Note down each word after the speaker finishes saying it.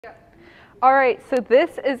Yeah. All right, so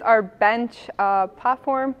this is our bench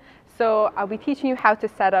platform. So I'll be teaching you how to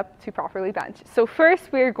set up to properly bench. So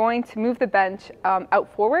first we're going to move the bench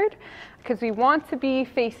out forward because we want to be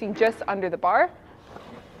facing just under the bar.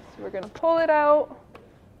 So we're going to pull it out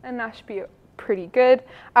and that should be pretty good.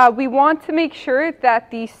 We want to make sure that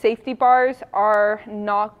these safety bars are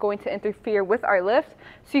not going to interfere with our lift.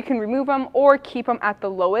 So you can remove them or keep them at the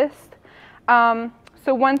lowest.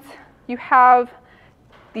 So once you have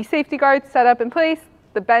the safety guards set up in place,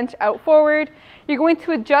 the bench out forward, you're going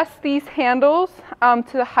to adjust these handles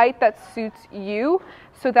to the height that suits you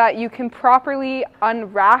so that you can properly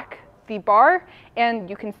unrack the bar and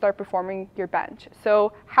you can start performing your bench.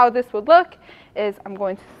 So how this would look is I'm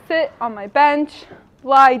going to sit on my bench,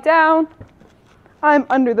 lie down, I'm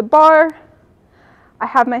under the bar, I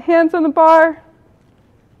have my hands on the bar,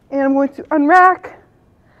 and I'm going to unrack,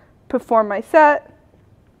 perform my set,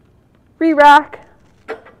 re-rack,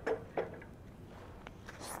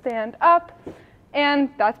 stand up, and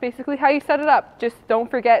that's basically how you set it up. Just don't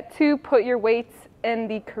forget to put your weights in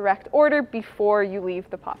the correct order before you leave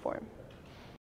the platform.